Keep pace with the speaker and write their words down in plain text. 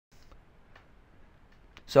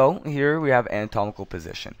So here we have anatomical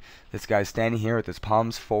position. This guy's standing here with his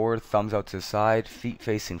palms forward, thumbs out to the side, feet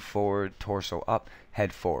facing forward, torso up,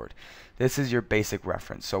 head forward. This is your basic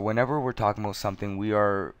reference. So whenever we're talking about something, we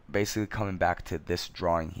are basically coming back to this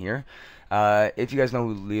drawing here. If you guys know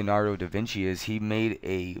who Leonardo da Vinci is, he made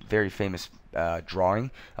a very famous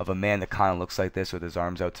drawing of a man that kind of looks like this with his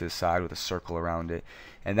arms out to the side with a circle around it.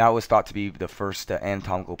 And that was thought to be the first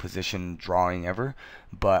anatomical position drawing ever,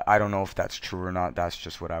 but I don't know if that's true or not. That's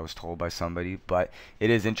just what I was told by somebody. But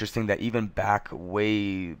it is interesting that even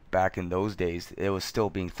way back in those days, it was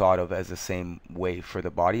still being thought of as the same way for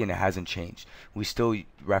the body, and it hasn't changed. We still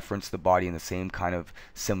reference the body in the same kind of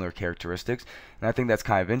similar characteristics, and I think that's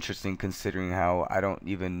kind of interesting considering how I don't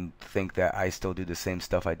even think that I still do the same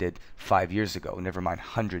stuff I did 5 years ago, never mind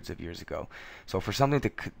hundreds of years ago. So for something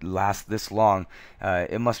to last this long,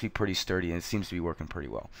 it must be pretty sturdy, and it seems to be working pretty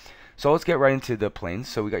well. So let's get right into the planes.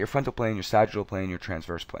 So we got your frontal plane, your sagittal plane, your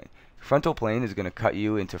transverse plane. Frontal plane is going to cut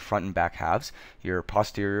you into front and back halves, your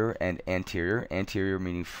posterior and anterior. Anterior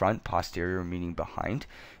meaning front, posterior meaning behind.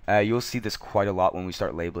 You'll see this quite a lot when we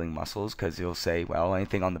start labeling muscles, because you'll say, well,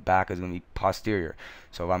 anything on the back is going to be posterior.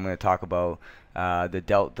 So if I'm going to talk about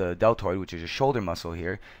the deltoid, which is your shoulder muscle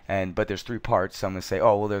here, but there's 3 parts, so I'm going to say,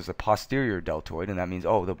 oh, well, there's a posterior deltoid, and that means,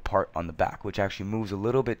 oh, the part on the back, which actually moves a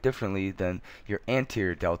little bit differently than your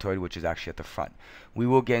anterior deltoid, which is actually at the front. We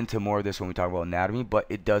will get into more of this when we talk about anatomy, but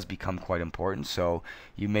it does become quite important, so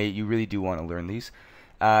you really do want to learn these.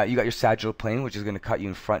 You got your sagittal plane, which is going to cut you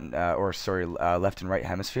in front, left and right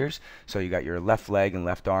hemispheres. So you got your left leg and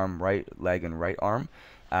left arm, right leg and right arm.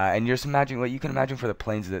 And you're just imagining, what you can imagine for the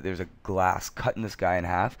planes, that there's a glass cutting this guy in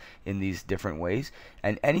half in these different ways.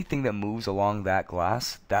 And anything that moves along that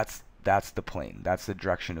glass, that's the plane. That's the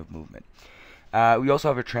direction of movement. We also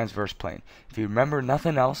have a transverse plane. If you remember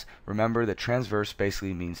nothing else, remember that transverse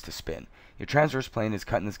basically means to spin. Your transverse plane is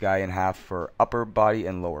cutting this guy in half for upper body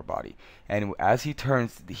and lower body. And as he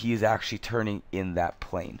turns, he is actually turning in that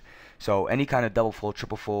plane. So any kind of double fold,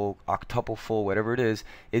 triple fold, octuple fold, whatever it is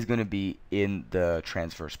going to be in the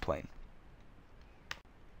transverse plane.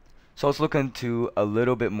 So let's look into a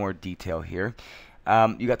little bit more detail here.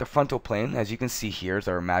 You got the frontal plane, as you can see here, is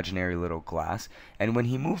our imaginary little glass. And when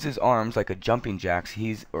he moves his arms like a jumping jack,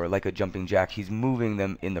 he's moving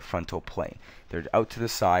them in the frontal plane. They're out to the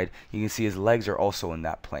side. You can see his legs are also in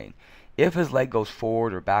that plane. If his leg goes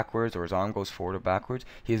forward or backwards, or his arm goes forward or backwards,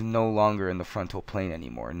 he is no longer in the frontal plane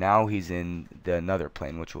anymore. Now he's in another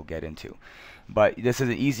plane, which we'll get into. But this is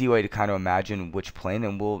an easy way to kind of imagine which plane,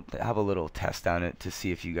 and we'll have a little test on it to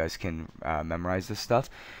see if you guys can memorize this stuff.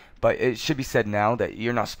 But it should be said now that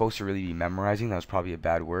you're not supposed to really be memorizing. That was probably a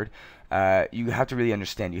bad word. You have to really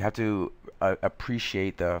understand. You have to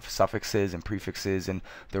appreciate the suffixes and prefixes and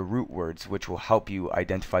the root words, which will help you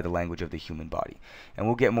identify the language of the human body. And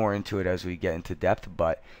we'll get more into it as we get into depth,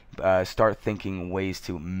 but start thinking ways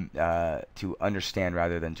to understand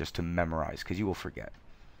rather than just to memorize, because you will forget.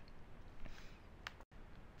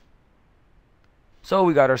 So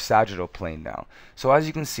we got our sagittal plane now. So as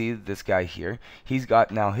you can see, this guy here, he's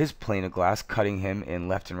got now his plane of glass cutting him in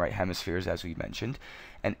left and right hemispheres, as we mentioned.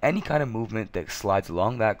 And any kind of movement that slides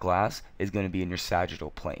along that glass is going to be in your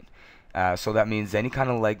sagittal plane. So that means any kind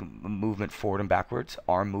of leg movement forward and backwards,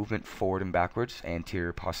 arm movement forward and backwards,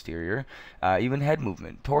 anterior, posterior, even head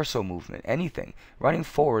movement, torso movement, anything. Running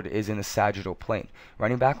forward is in the sagittal plane.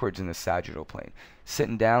 Running backwards in the sagittal plane.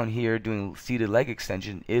 Sitting down here doing seated leg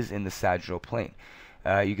extension is in the sagittal plane.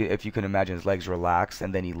 If you can imagine his legs relaxed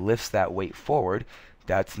and then he lifts that weight forward,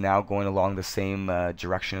 that's now going along the same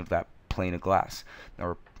direction of that plane of glass,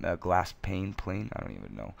 or glass plane, I don't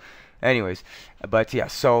even know. Anyways, but yeah,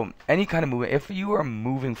 so any kind of movement, if you are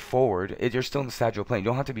moving forward, you're still in the sagittal plane. You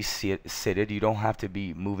don't have to be seated. You don't have to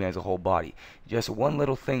be moving as a whole body. Just one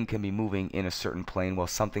little thing can be moving in a certain plane while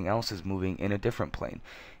something else is moving in a different plane.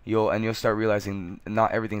 You'll start realizing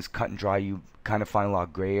not everything's cut and dry. You kind of find a lot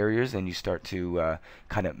of gray areas, and you start to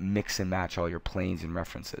kind of mix and match all your planes and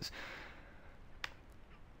references.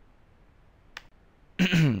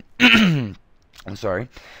 I'm sorry,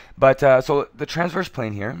 but so the transverse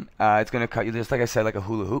plane here, it's going to cut you, just like I said, like a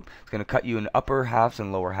hula hoop. It's going to cut you in upper halves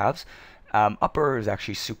and lower halves. Upper is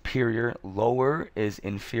actually superior, lower is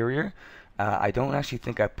inferior. I don't actually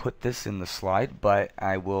think I put this in the slide, but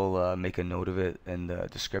I will make a note of it in the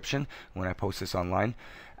description when I post this online.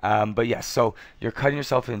 But yes, so you're cutting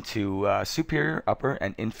yourself into superior, upper,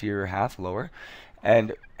 and inferior half, lower.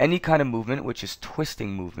 And any kind of movement, which is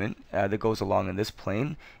twisting movement, that goes along in this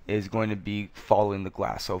plane is going to be following the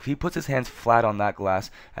glass. So if he puts his hands flat on that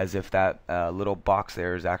glass as if that little box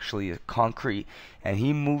there is actually concrete, and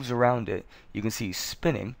he moves around it, you can see he's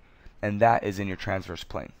spinning. and that is in your transverse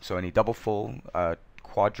plane. So any double full,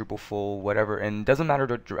 quadruple full, whatever, and it doesn't matter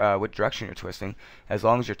what direction you're twisting, as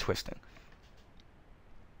long as you're twisting.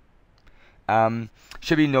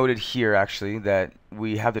 Should be noted here actually that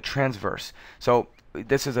we have the transverse. So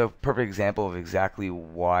this is a perfect example of exactly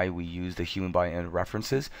why we use the human body in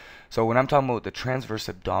references. So when I'm talking about the transverse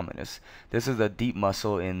abdominis, this is a deep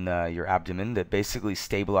muscle in your abdomen that basically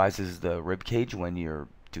stabilizes the rib cage when you're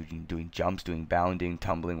doing jumps, doing bounding,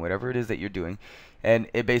 tumbling, whatever it is that you're doing, and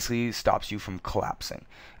it basically stops you from collapsing.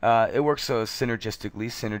 It works synergistically.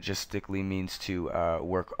 Synergistically means to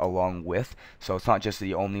work along with, so it's not just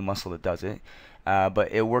the only muscle that does it.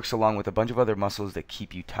 But it works along with a bunch of other muscles that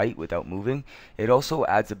keep you tight without moving. It also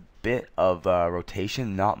adds a bit of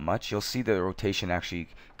rotation, not much. You'll see the rotation actually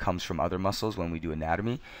comes from other muscles when we do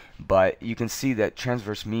anatomy, but you can see that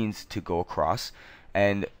transverse means to go across,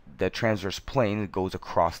 and the transverse plane goes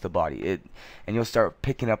across the body. And you'll start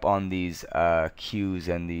picking up on these cues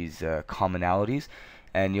and these commonalities,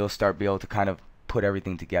 and you'll start be able to kind of put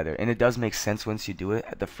everything together. And it does make sense once you do it.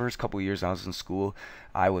 The first couple of years I was in school,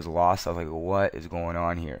 I was lost. I was like, what is going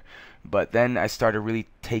on here? But then I started really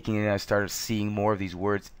taking it, and I started seeing more of these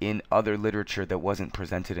words in other literature that wasn't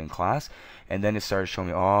presented in class, and then it started showing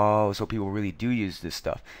me, oh, so people really do use this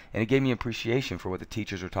stuff. And it gave me appreciation for what the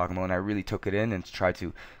teachers were talking about, and I really took it in and tried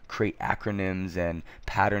to create acronyms and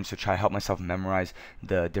patterns to try to help myself memorize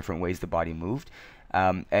the different ways the body moved.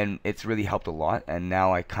 And it's really helped a lot, and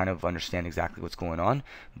now I kind of understand exactly what's going on.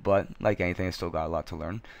 But like anything, I still got a lot to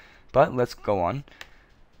learn. But let's go on.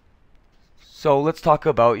 So let's talk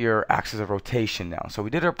about your axis of rotation now. So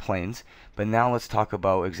we did our planes, but now let's talk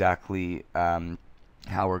about exactly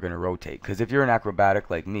how we're going to rotate. Because if you're an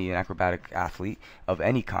acrobatic like me, an acrobatic athlete of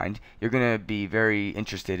any kind, you're going to be very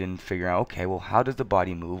interested in figuring out, okay, well, how does the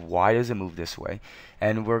body move? Why does it move this way?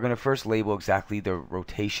 And we're going to first label exactly the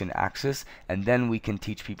rotation axis, and then we can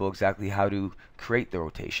teach people exactly how to create the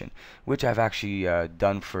rotation, which I've actually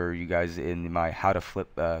done for you guys in my how to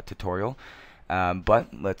flip tutorial. But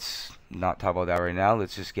let's not talk about that right now.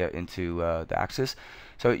 Let's just get into the axis.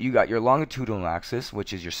 So you got your longitudinal axis,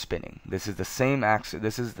 which is your spinning. This is the same axis.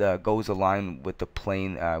 This is the goes aligned with the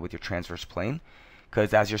plane, with your transverse plane.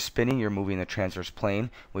 Because as you're spinning, you're moving the transverse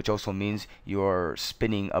plane, which also means you're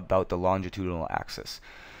spinning about the longitudinal axis.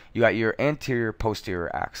 You got your anterior posterior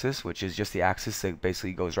axis, which is just the axis that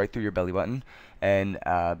basically goes right through your belly button, and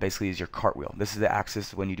basically is your cartwheel. This is the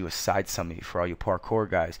axis when you do a side summit, for all you parkour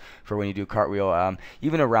guys, for when you do cartwheel,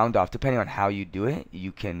 even a round off, depending on how you do it,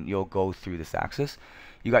 you'll go through this axis.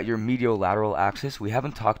 You got your medial-lateral axis. We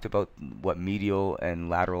haven't talked about what medial and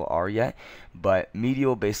lateral are yet, but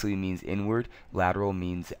medial basically means inward, lateral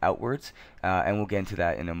means outwards, and we'll get into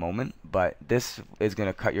that in a moment. But this is going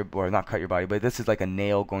to cut your, or not cut your body, but this is like a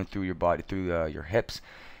nail going through your body, through your hips,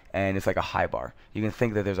 and it's like a high bar. You can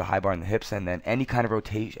think that there's a high bar in the hips, and then any kind of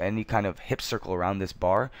rotation, any kind of hip circle around this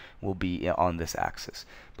bar will be on this axis.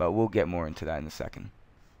 But we'll get more into that in a second.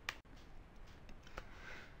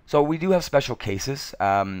 So we do have special cases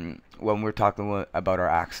when we're talking about our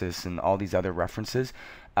axis and all these other references.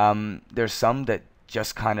 There's some that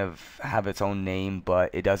just kind of have its own name, but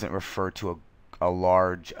it doesn't refer to a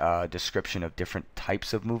large description of different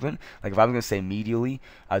types of movement. Like if I'm going to say medially,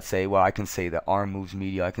 I'd say, well, I can say the arm moves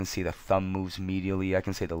medially, I can say the thumb moves medially, I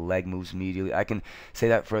can say the leg moves medially, I can say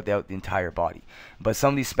that throughout the entire body. But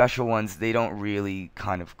some of these special ones, they don't really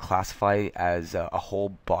kind of classify as a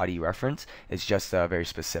whole body reference. It's just very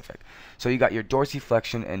specific. So you got your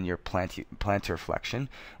dorsiflexion and your plantar flexion,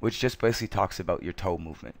 which just basically talks about your toe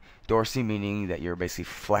movement. Dorsi meaning that you're basically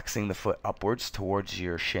flexing the foot upwards towards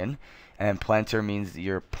your shin, and plantar means that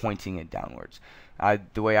you're pointing it downwards.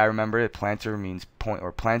 The way I remember it, plantar means point,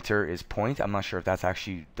 or plantar is point. I'm not sure if that's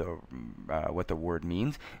actually what the word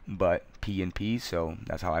means, but P and P, so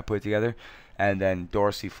that's how I put it together. And then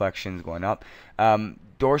dorsiflexion is going up.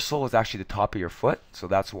 Dorsal is actually the top of your foot, so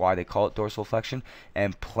that's why they call it dorsal flexion.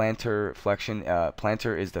 And plantar flexion,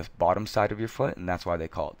 plantar is the bottom side of your foot, and that's why they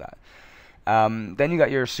call it that. Then you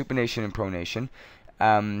got your supination and pronation.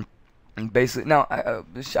 Basically, now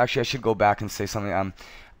actually I should go back and say something.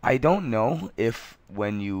 I don't know if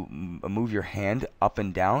when you move your hand up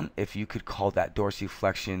and down, if you could call that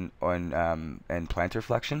dorsiflexion and plantar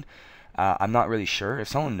flexion. I'm not really sure. If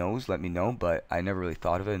someone knows, let me know, but I never really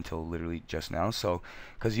thought of it until literally just now. So,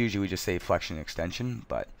 because usually we just say flexion and extension,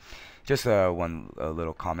 but just one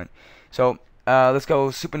little comment. So Let's go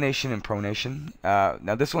supination and pronation.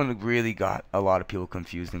 Now this one really got a lot of people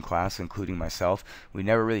confused in class, including myself. We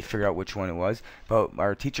never really figured out which one it was, but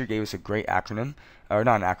our teacher gave us a great acronym, or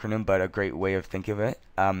not an acronym, but a great way of thinking of it.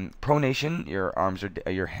 Pronation,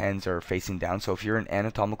 your hands are facing down. So if you're in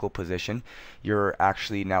anatomical position, you're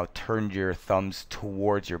actually now turned your thumbs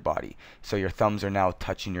towards your body. So your thumbs are now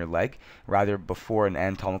touching your leg, rather before an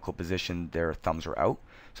anatomical position, their thumbs are out.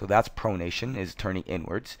 So that's pronation, is turning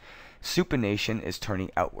inwards. Supination is turning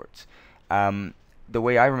outwards. The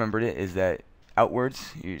way I remembered it is that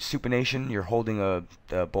outwards, supination, you're holding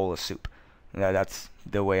a bowl of soup. That's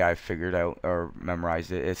the way I figured out or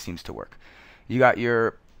memorized it. It seems to work. You got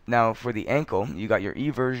now for the ankle, you got your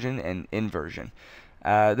eversion and inversion.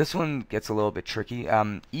 This one gets a little bit tricky.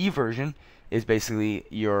 Eversion is basically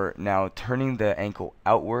you're now turning the ankle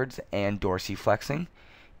outwards and dorsiflexing.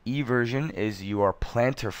 Eversion is you are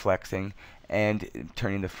plantar flexing and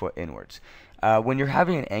turning the foot inwards. When you're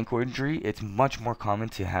having an ankle injury, it's much more common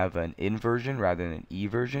to have an inversion rather than an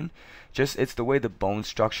eversion. It's the way the bone's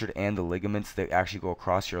structured and the ligaments that actually go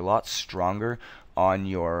across. You're a lot stronger on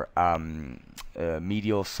your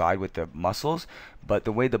medial side with the muscles, but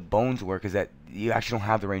the way the bones work is that you actually don't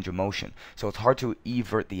have the range of motion. So it's hard to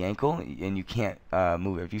evert the ankle, and you can't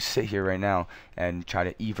move it. If you sit here right now and try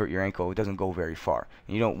to evert your ankle, it doesn't go very far.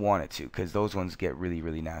 And you don't want it to, because those ones get really,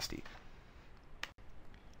 really nasty.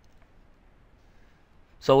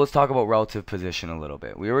 So let's talk about relative position a little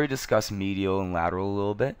bit. We already discussed medial and lateral a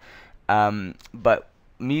little bit, but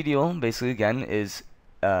medial basically again is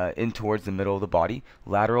in towards the middle of the body.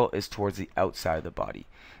 Lateral is towards the outside of the body.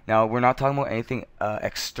 Now we're not talking about anything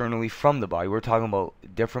externally from the body. We're talking about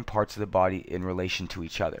different parts of the body in relation to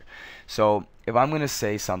each other. So if I'm going to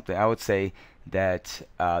say something, I would say that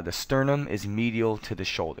the sternum is medial to the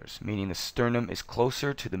shoulders, meaning the sternum is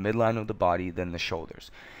closer to the midline of the body than the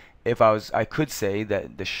shoulders. I could say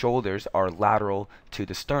that the shoulders are lateral to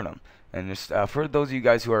the sternum. And just, for those of you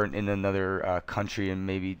guys who are in another country and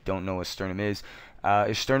maybe don't know what sternum is,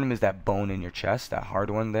 your sternum is that bone in your chest, that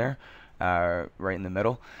hard one there, right in the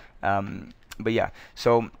middle. But yeah,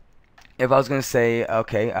 so if I was going to say,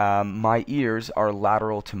 okay, my ears are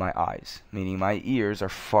lateral to my eyes, meaning my ears are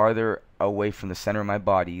farther away from the center of my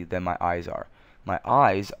body than my eyes are. My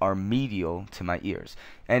eyes are medial to my ears.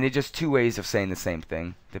 And it's just two ways of saying the same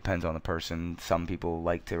thing. Depends on the person. Some people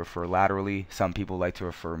like to refer laterally. Some people like to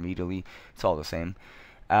refer medially. It's all the same.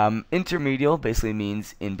 Intermedial basically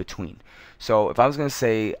means in between. So if I was going to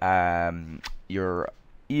say your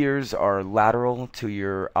ears are lateral to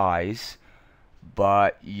your eyes,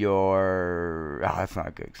 but that's not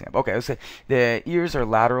a good example. Okay, let's say the ears are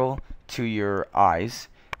lateral to your eyes,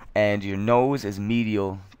 and your nose is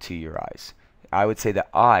medial to your eyes. I would say the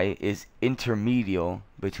eye is intermedial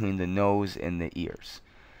between the nose and the ears,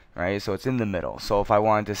 right? So it's in the middle. So if I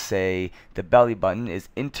wanted to say the belly button is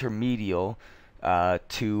intermedial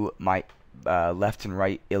to my left and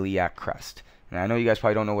right iliac crest. And I know you guys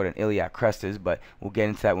probably don't know what an iliac crest is, but we'll get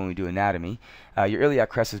into that when we do anatomy. Your iliac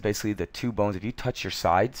crest is basically the two bones. If you touch your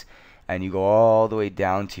sides and you go all the way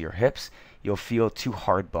down to your hips, you'll feel two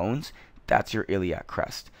hard bones. That's your iliac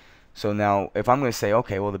crest. So now, if I'm going to say,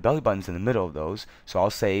 okay, well, the belly button's in the middle of those, so I'll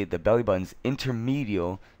say the belly button's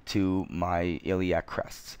intermedial to my iliac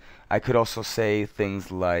crests. I could also say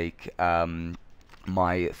things like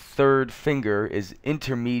my third finger is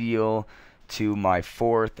intermedial to my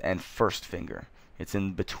fourth and first finger. It's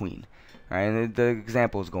in between. Right? And the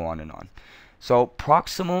examples go on and on. So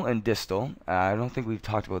proximal and distal, I don't think we've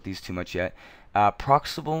talked about these too much yet.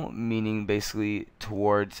 Proximal meaning basically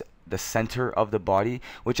towards the center of the body,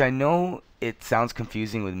 which I know it sounds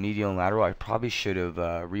confusing with medial and lateral. I probably should have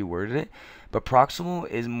reworded it, but proximal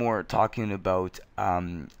is more talking about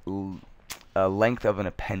length of an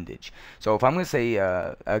appendage. So if I'm going to say,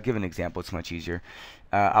 I'll give an example, it's much easier.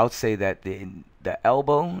 I'll say that the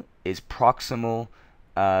elbow is proximal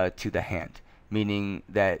to the hand, meaning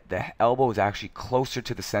that the elbow is actually closer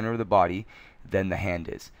to the center of the body than the hand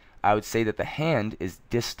is. I would say that the hand is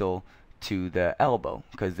distal to the elbow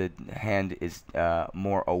because the hand is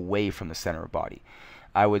more away from the center of body.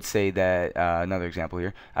 I would say that, another example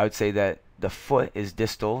here, I would say that the foot is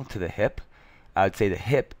distal to the hip. I would say the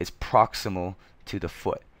hip is proximal to the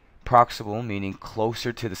foot. Proximal meaning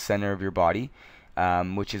closer to the center of your body,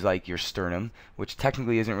 which is like your sternum, which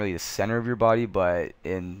technically isn't really the center of your body, but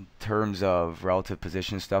in terms of relative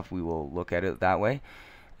position stuff, we will look at it that way.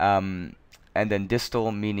 And then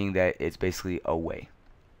distal meaning that it's basically away.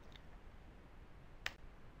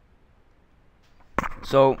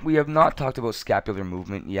 So we have not talked about scapular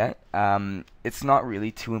movement yet. It's not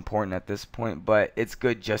really too important at this point, but it's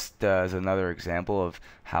good just as another example of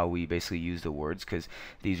how we basically use the words, because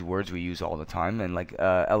these words we use all the time. And like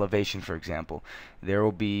elevation, for example, there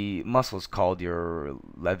will be muscles called your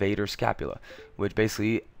levator scapula, which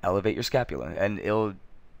basically elevate your scapula, and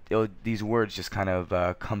these words just kind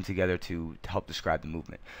of come together to help describe the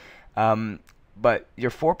movement. But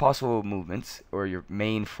your four possible movements, or your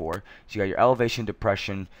main four, so you got your elevation,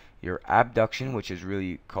 depression, your abduction, which is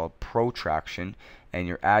really called protraction, and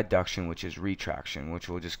your adduction, which is retraction, which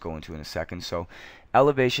we'll just go into in a second. So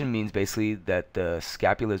elevation means basically that the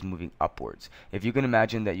scapula is moving upwards. If you can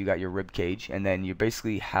imagine that you got your rib cage, and then you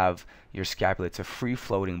basically have your scapula, it's a free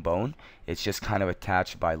floating bone. It's just kind of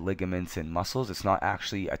attached by ligaments and muscles. It's not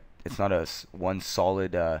actually one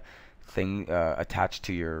solid thing attached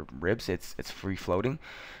to your ribs. It's free floating.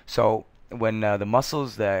 So when the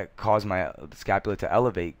muscles that cause my scapula to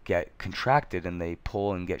elevate get contracted and they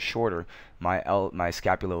pull and get shorter, my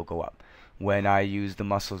scapula will go up. When I use the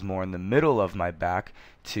muscles more in the middle of my back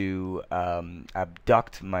to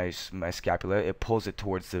abduct my scapula, it pulls it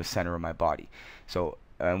towards the center of my body. So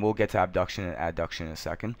and we'll get to abduction and adduction in a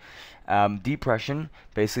second. Depression,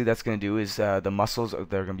 basically that's going to do is the muscles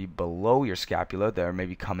that are going to be below your scapula, that are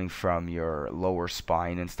maybe coming from your lower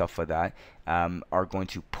spine and stuff like that, are going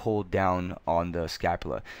to pull down on the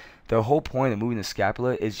scapula. The whole point of moving the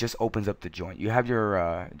scapula is just opens up the joint. You have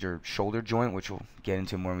your shoulder joint, which we'll get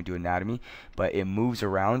into when we do anatomy, but it moves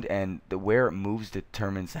around, and where it moves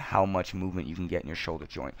determines how much movement you can get in your shoulder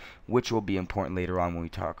joint, which will be important later on when we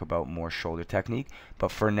talk about more shoulder technique. But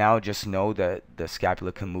for now, just know that the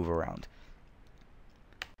scapula can move around.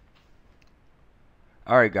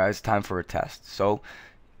 Alright guys, time for a test. So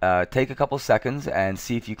take a couple seconds and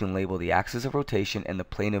see if you can label the axis of rotation and the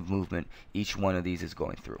plane of movement each one of these is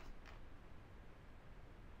going through.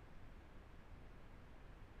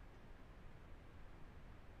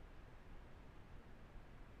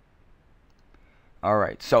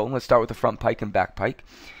 Alright, so let's start with the front pike and back pike.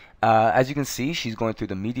 As you can see, she's going through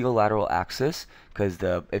the medial lateral axis, because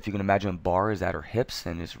if you can imagine, a bar is at her hips,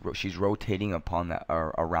 and she's rotating upon that,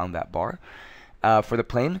 or around that bar. For the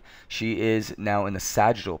plane, she is now in the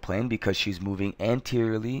sagittal plane because she's moving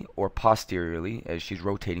anteriorly or posteriorly as she's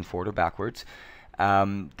rotating forward or backwards,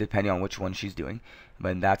 depending on which one she's doing.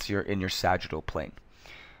 But that's in your sagittal plane.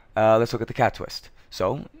 Let's look at the cat twist.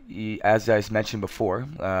 So, as I mentioned before,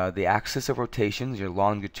 the axis of rotation is your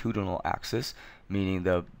longitudinal axis, meaning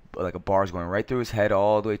like a bar is going right through his head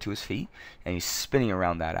all the way to his feet, and he's spinning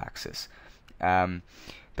around that axis.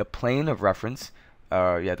 The plane of reference,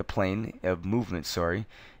 the plane of movement, sorry,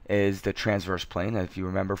 is the transverse plane. If you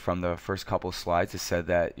remember from the first couple slides, it said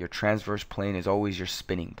that your transverse plane is always your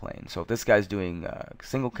spinning plane. So if this guy's doing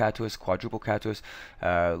single cat twist, quadruple cat twist,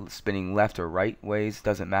 spinning left or right ways,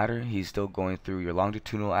 doesn't matter. He's still going through your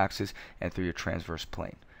longitudinal axis and through your transverse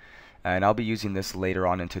plane. And I'll be using this later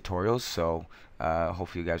on in tutorials, so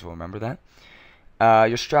hopefully you guys will remember that.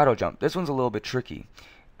 Your straddle jump. This one's a little bit tricky.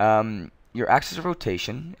 Your axis of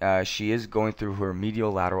rotation, she is going through her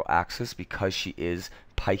medial lateral axis because she is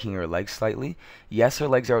piking her legs slightly. Yes, her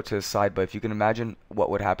legs are out to the side, but if you can imagine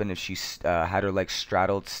what would happen if she had her legs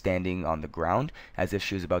straddled standing on the ground as if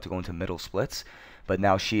she was about to go into middle splits. But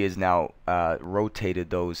now she is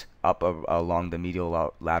rotated those up along the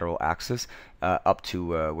medial lateral axis up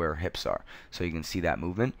to where her hips are. So you can see that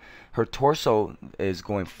movement. Her torso is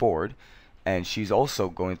going forward, and she's also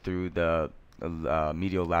going through the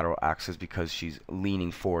medial lateral axis because she's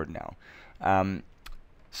leaning forward now.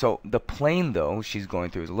 So the plane, though, she's going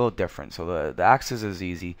through is a little different. So the axis is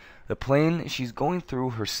easy. The plane, she's going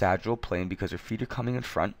through her sagittal plane because her feet are coming in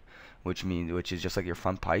front, which is just like your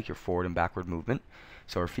front pike, your forward and backward movement.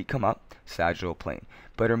 So her feet come up, sagittal plane.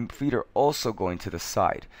 But her feet are also going to the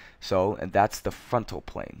side. And that's the frontal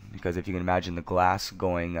plane. Because if you can imagine the glass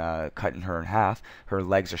going, cutting her in half, her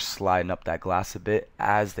legs are sliding up that glass a bit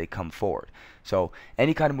as they come forward. So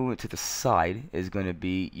any kind of movement to the side is going to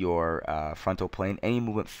be your frontal plane. Any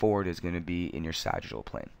movement forward is going to be in your sagittal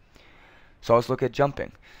plane. So let's look at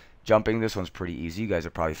jumping. Jumping, this one's pretty easy. You guys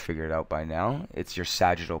have probably figured it out by now. It's your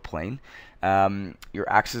sagittal plane. Your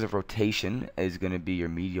axis of rotation is going to be your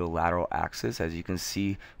medial lateral axis. As you can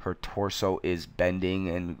see, her torso is bending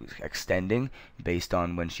and extending based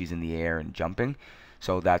on when she's in the air and jumping.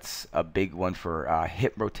 So that's a big one for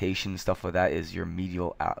hip rotation, stuff like that, is your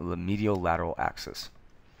medial lateral axis.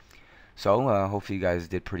 So hopefully you guys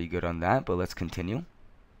did pretty good on that, but let's continue.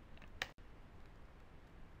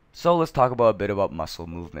 So let's talk about a bit about muscle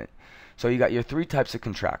movement. So you got your three types of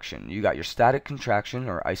contraction. You got your static contraction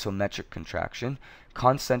or isometric contraction,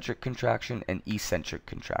 concentric contraction, and eccentric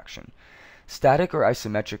contraction. Static or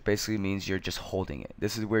isometric basically means you're just holding it.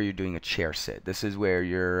 This is where you're doing a chair sit. This is where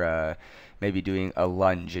you're maybe doing a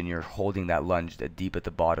lunge and you're holding that lunge deep at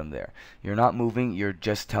the bottom there. You're not moving, you're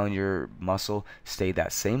just telling your muscle stay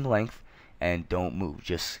that same length and don't move.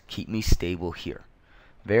 Just keep me stable here.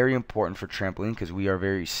 Very important for trampoline because we are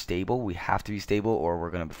very stable. We have to be stable or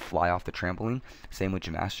we're going to fly off the trampoline. Same with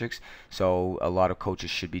gymnastics. So a lot of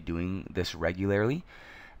coaches should be doing this regularly.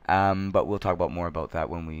 But we'll talk about more about that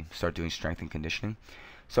when we start doing strength and conditioning.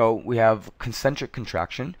 So we have concentric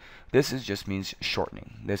contraction. This just means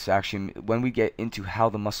shortening. This actually, when we get into how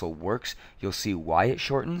the muscle works, you'll see why it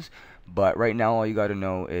shortens. But right now, all you got to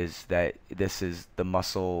know is that this is the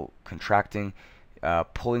muscle contracting,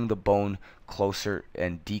 pulling the bone closer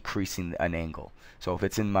and decreasing an angle. So if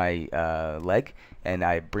it's in my leg and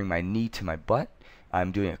I bring my knee to my butt,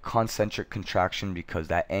 I'm doing a concentric contraction because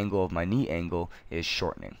that angle of my knee angle is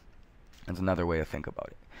shortening. That's another way to think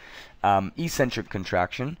about it. Eccentric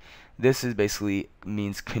contraction. This is basically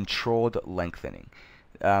means controlled lengthening.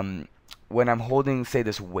 When I'm holding, say,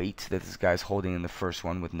 this weight that this guy's holding in the first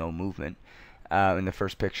one with no movement, in the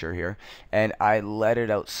first picture here, and I let it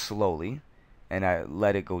out slowly, and I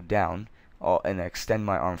let it go down, and I extend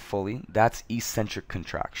my arm fully, that's eccentric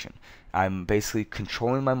contraction. I'm basically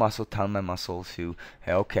controlling my muscle, telling my muscle to,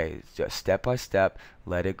 hey, okay, just step by step,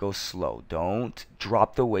 let it go slow. Don't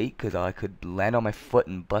drop the weight because I could land on my foot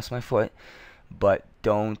and bust my foot, but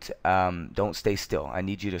don't stay still. I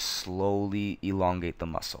need you to slowly elongate the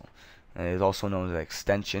muscle. And it's also known as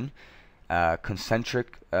extension.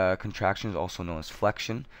 Concentric contraction is also known as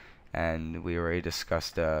flexion. And we already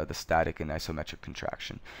discussed the static and isometric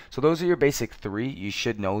contraction. So those are your basic three. You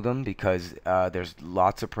should know them because there's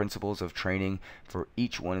lots of principles of training for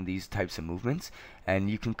each one of these types of movements, and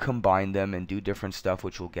you can combine them and do different stuff,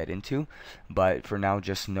 which we'll get into. But for now,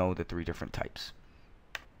 just know the three different types.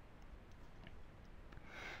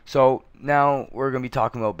 So now we're going to be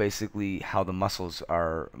talking about basically how the muscles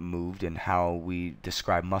are moved and how we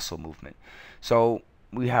describe muscle movement. So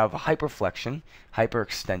we have hyperflexion,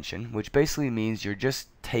 hyperextension, which basically means you're just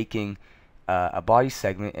taking a body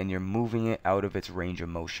segment and you're moving it out of its range of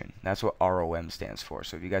motion. That's what ROM stands for.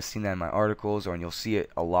 So if you guys seen that in my articles, and you'll see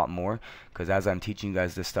it a lot more, because as I'm teaching you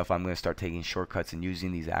guys this stuff, I'm going to start taking shortcuts and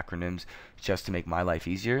using these acronyms just to make my life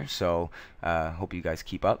easier. So hope you guys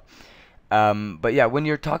keep up. But yeah, when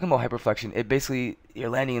you're talking about hyperflexion, it basically, you're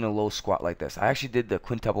landing in a low squat like this. I actually did the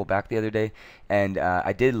quintuple back the other day, and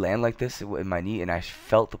I did land like this in my knee, and I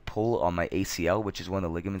felt the pull on my ACL, which is one of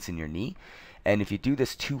the ligaments in your knee. And if you do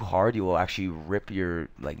this too hard, you will actually rip your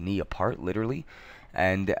knee apart, literally.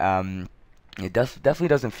 And it definitely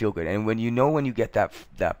doesn't feel good. And when you get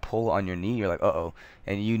that pull on your knee, you're like, uh-oh,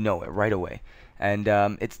 and you know it right away. And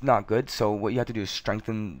it's not good. So what you have to do is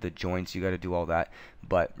strengthen the joints. You got to do all that.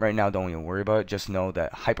 But right now, don't even worry about it. Just know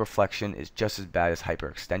that hyperflexion is just as bad as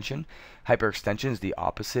hyperextension. Hyperextension is the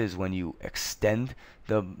opposite. Is when you extend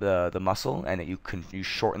the muscle and you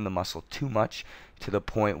shorten the muscle too much to the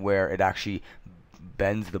point where it actually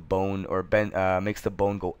bends the bone or makes the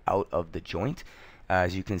bone go out of the joint,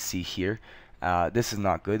 as you can see here. This is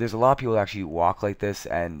not good. There's a lot of people that actually walk like this,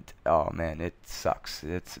 and oh man, it sucks.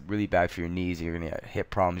 It's really bad for your knees. You're gonna get hip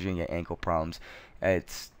problems. You're gonna get ankle problems.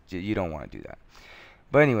 You don't want to do that.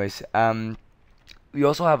 But anyways, we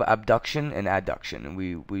also have abduction and adduction, and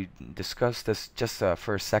we discussed this just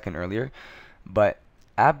for a second earlier. But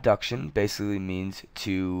abduction basically means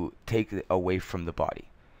to take it away from the body.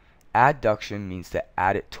 Adduction means to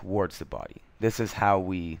add it towards the body. This is how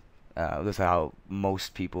this is how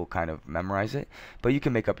most people kind of memorize it, but you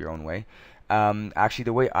can make up your own way. Actually,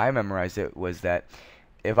 the way I memorized it was that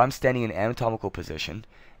if I'm standing in anatomical position,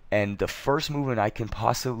 and the first movement I can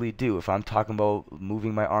possibly do, if I'm talking about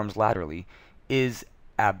moving my arms laterally, is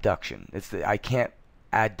abduction. I can't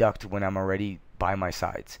adduct when I'm already by my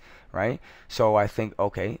sides, right? So I think,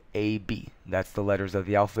 okay, A, B. That's the letters of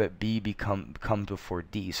the alphabet. B comes before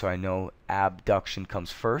D. So I know abduction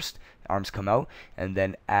comes first, arms come out, and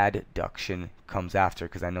then adduction comes after,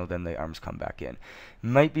 because I know then the arms come back in.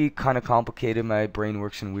 Might be kind of complicated. My brain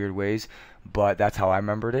works in weird ways, but that's how I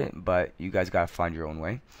remembered it. But you guys got to find your own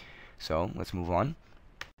way. So let's move on.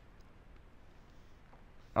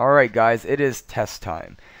 Alright guys, it is test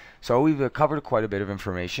time. So we've covered quite a bit of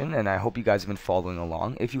information, and I hope you guys have been following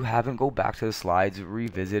along. If you haven't, go back to the slides,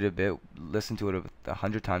 revisit a bit, listen to it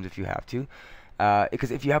 100 times if you have to. Because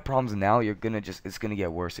if you have problems now, it's gonna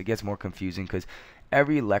get worse. It gets more confusing because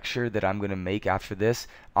every lecture that I'm going to make after this,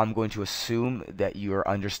 I'm going to assume that you're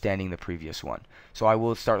understanding the previous one. So I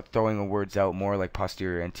will start throwing words out more like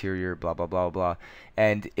posterior, anterior, blah, blah, blah, blah.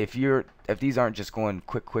 And if these aren't just going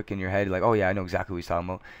quick in your head, like, oh yeah, I know exactly what he's talking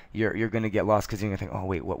about, you're going to get lost because you're going to think, oh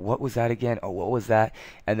wait, what was that again? Oh, what was that?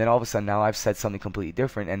 And then all of a sudden now I've said something completely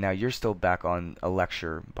different, and now you're still back on a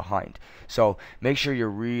lecture behind. So make sure you're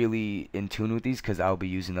really in tune with these, because I'll be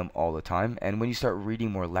using them all the time. And when you start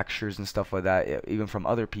reading more lectures and stuff like that, even from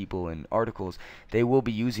other people and articles, they will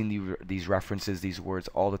be using these references, these words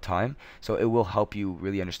all the time. So it will help you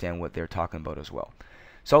really understand what they're talking about as well.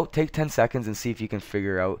 So take 10 seconds and see if you can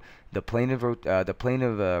figure out the plane of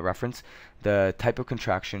reference, the type of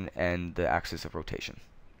contraction, and the axis of rotation.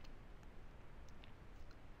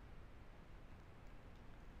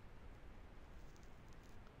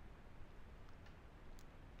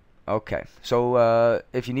 Okay, so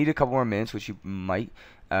if you need a couple more minutes, which you might,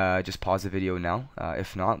 just pause the video now.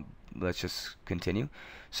 If not, let's just continue.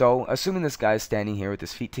 So assuming this guy's standing here with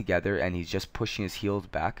his feet together and he's just pushing his heels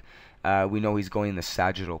back, we know he's going in the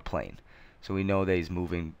sagittal plane. So we know that he's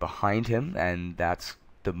moving behind him, and that's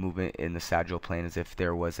the movement in the sagittal plane, as if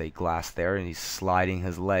there was a glass there and he's sliding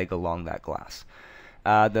his leg along that glass.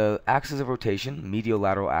 The axis of rotation, medial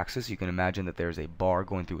lateral axis, you can imagine that there's a bar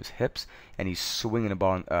going through his hips and he's swinging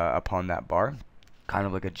upon that bar, kind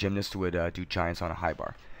of like a gymnast would do giants on a high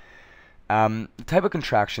bar. The type of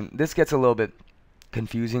contraction, this gets a little bit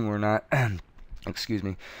confusing. We're not excuse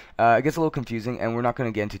me, it gets a little confusing, and we're not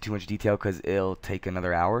going to get into too much detail because it'll take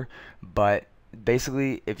another hour. But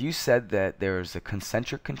basically, if you said that there's a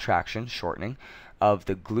concentric contraction, shortening, of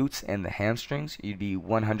the glutes and the hamstrings, you'd be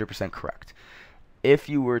 100% correct. If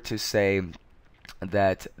you were to say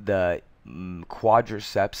that the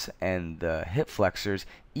quadriceps and the hip flexors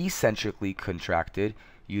eccentrically contracted,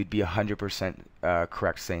 you'd be 100%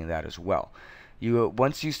 correct saying that as well.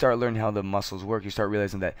 Once you start learning how the muscles work, you start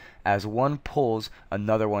realizing that as one pulls,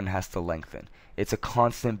 another one has to lengthen. It's a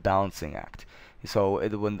constant balancing act. So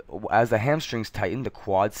as the hamstrings tighten, the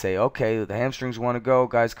quads say, okay, the hamstrings want to go,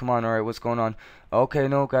 guys, come on, all right, what's going on? Okay,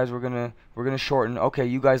 no, guys, we're gonna shorten. Okay,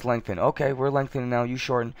 you guys lengthen. Okay, we're lengthening now, you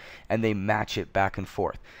shorten, and they match it back and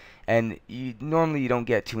forth. And normally you don't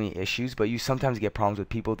get too many issues, but you sometimes get problems with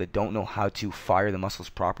people that don't know how to fire the muscles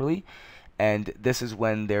properly. And this is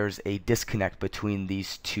when there's a disconnect between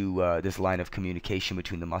these two, this line of communication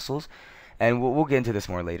between the muscles. And we'll get into this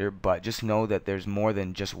more later, but just know that there's more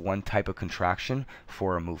than just one type of contraction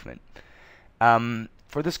for a movement.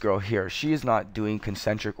 For this girl here, she is not doing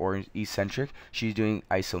concentric or eccentric, she's doing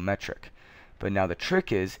isometric. But now the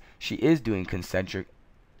trick is, she is doing concentric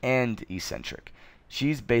and eccentric.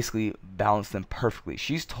 She's basically balanced them perfectly.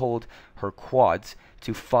 She's told her quads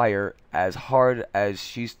to fire as hard as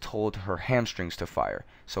she's told her hamstrings to fire.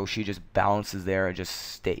 So she just balances there and just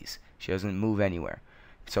stays. She doesn't move anywhere.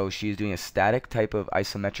 So she's doing a static type of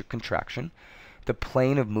isometric contraction. The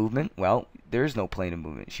plane of movement, well, there's no plane of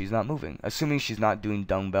movement. She's not moving. Assuming she's not doing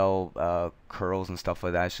dumbbell curls and stuff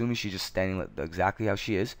like that, assuming she's just standing exactly how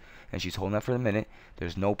she is, and she's holding that for a minute,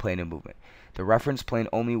 there's no plane of movement. The reference plane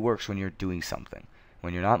only works when you're doing something.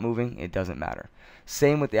 When you're not moving, it doesn't matter.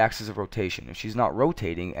 Same with the axis of rotation. If she's not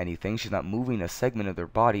rotating anything, she's not moving a segment of their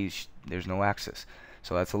body, there's no axis.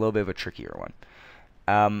 So that's a little bit of a trickier one.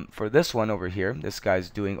 For this one over here, this guy's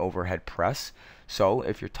doing overhead press. So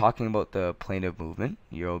if you're talking about the plane of movement,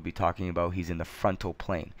 you'll be talking about he's in the frontal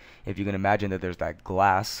plane. If you can imagine that there's that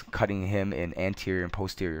glass cutting him in anterior and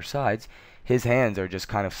posterior sides, his hands are just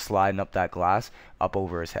kind of sliding up that glass up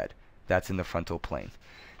over his head. That's in the frontal plane.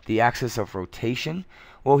 The axis of rotation,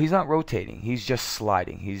 well, he's not rotating, he's just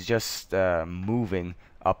sliding, he's just moving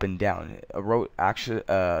up and down.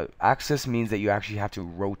 Axis means that you actually have to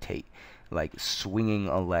rotate, like swinging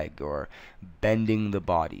a leg or bending the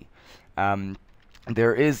body.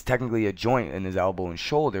 There is technically a joint in his elbow and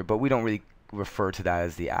shoulder, but we don't really refer to that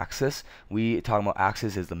as the axis. We talk about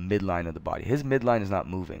axis as the midline of the body. His midline is not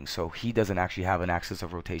moving, so he doesn't actually have an axis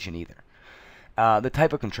of rotation either. The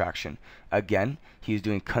type of contraction, again, he's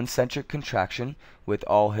doing concentric contraction with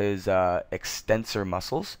all his extensor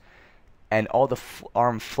muscles, and all the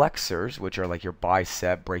arm flexors, which are like your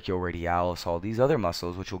bicep, brachioradialis, all these other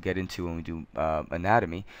muscles, which we'll get into when we do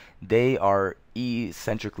anatomy, they are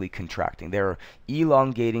eccentrically contracting. They're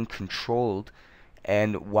elongating, controlled,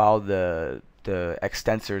 and while the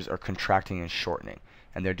extensors are contracting and shortening,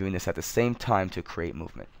 and they're doing this at the same time to create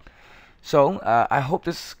movement. So I hope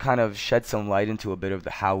this kind of shed some light into a bit of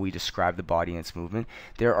how we describe the body and its movement.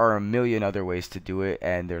 There are a million other ways to do it,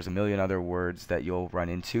 and there's a million other words that you'll run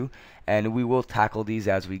into, and we will tackle these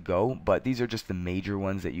as we go, but these are just the major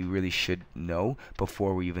ones that you really should know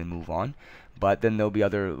before we even move on. But then there'll be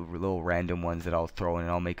other little random ones that I'll throw in,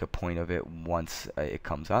 and I'll make a point of it once it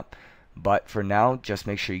comes up. But for now, just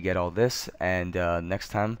make sure you get all this, and next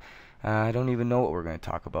time, I don't even know what we're going to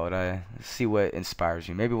talk about. See what inspires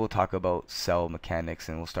you. Maybe we'll talk about cell mechanics,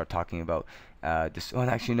 and we'll start talking about oh,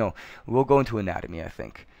 actually no, we'll go into anatomy, I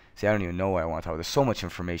think. See, I don't even know what I want to talk about. There's so much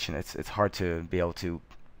information. It's hard to be able to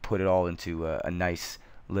put it all into a nice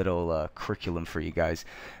little curriculum for you guys.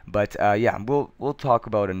 But yeah, we'll talk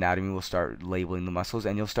about anatomy. We'll start labeling the muscles,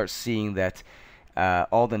 and you'll start seeing that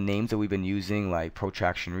all the names that we've been using, like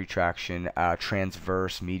protraction, retraction,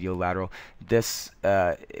 transverse, medial, lateral, this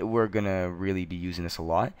we're gonna really be using this a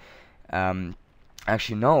lot.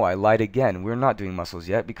 Actually, no, I lied again. We're not doing muscles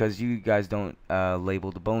yet because you guys don't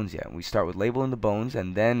label the bones yet. We start with labeling the bones,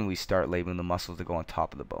 and then we start labeling the muscles that go on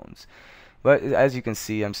top of the bones. But as you can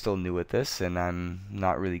see, I'm still new at this, and I'm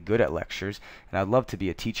not really good at lectures, and I'd love to be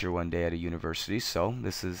a teacher one day at a university, so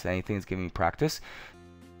this is anything that's giving me practice.